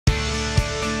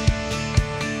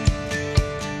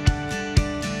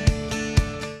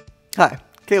Hi,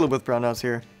 Caleb with Brownells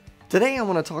here. Today I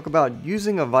want to talk about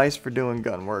using a vise for doing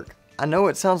gun work. I know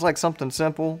it sounds like something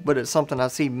simple, but it's something I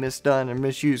see misdone and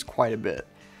misused quite a bit.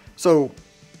 So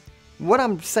what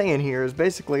I'm saying here is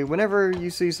basically whenever you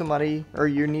see somebody or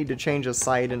you need to change a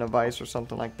sight in a vise or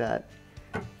something like that,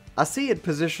 I see it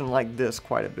positioned like this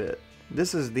quite a bit.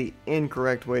 This is the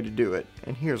incorrect way to do it,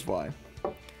 and here's why.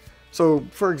 So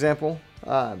for example,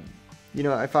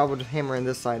 if I would hammer in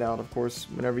this side out, of course,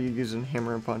 whenever you're using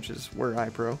hammer and punches, we're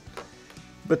iPro.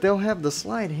 But they'll have the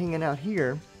slide hanging out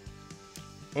here,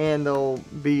 and they'll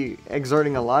be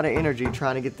exerting a lot of energy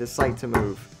trying to get this sight to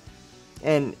move.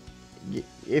 And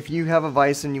if you have a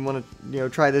vise and you want to,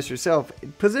 try this yourself,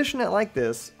 position it like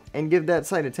this and give that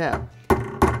sight a tap.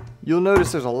 You'll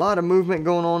notice there's a lot of movement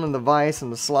going on in the vise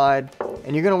and the slide,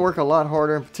 and you're going to work a lot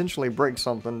harder and potentially break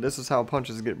something. This is how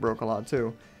punches get broke a lot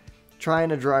too, trying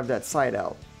to drive that sight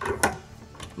out.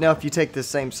 Now if you take this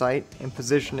same sight and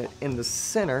position it in the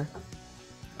center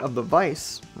of the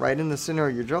vise, right in the center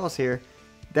of your jaws here,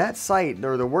 that sight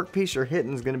or the workpiece you're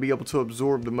hitting is going to be able to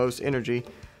absorb the most energy,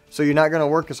 so you're not going to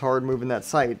work as hard moving that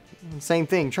sight. And same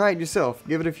thing, try it yourself.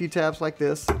 Give it a few taps like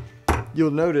this.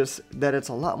 You'll notice that it's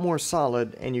a lot more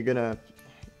solid, and you're gonna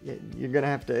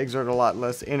have to exert a lot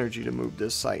less energy to move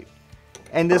this sight.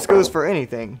 And this goes for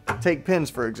anything. Take pins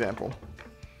for example.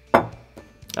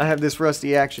 I have this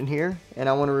rusty action here, and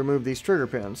I want to remove these trigger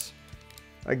pins.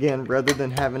 Again, rather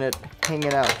than having it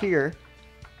hanging out here,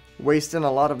 wasting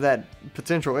a lot of that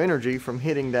potential energy from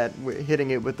hitting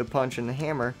it with the punch and the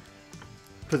hammer,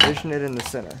 position it in the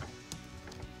center.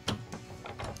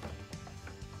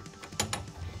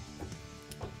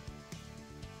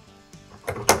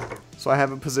 So I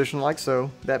have it positioned like so.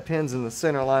 That pin's in the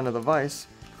center line of the vise.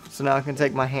 So now I can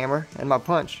take my hammer and my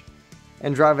punch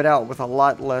and drive it out with a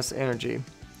lot less energy.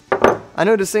 I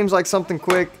know this seems like something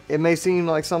quick. It may seem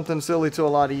like something silly to a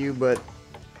lot of you, but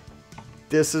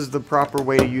this is the proper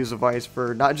way to use a vise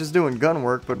for not just doing gun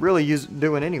work, but really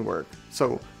doing any work.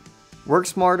 So work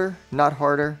smarter, not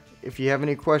harder. If you have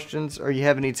any questions or you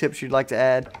have any tips you'd like to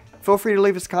add, feel free to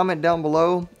leave us a comment down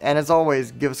below. And as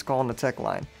always, give us a call on the tech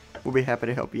line. We'll be happy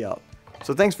to help you out.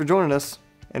 So thanks for joining us,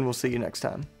 and we'll see you next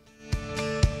time.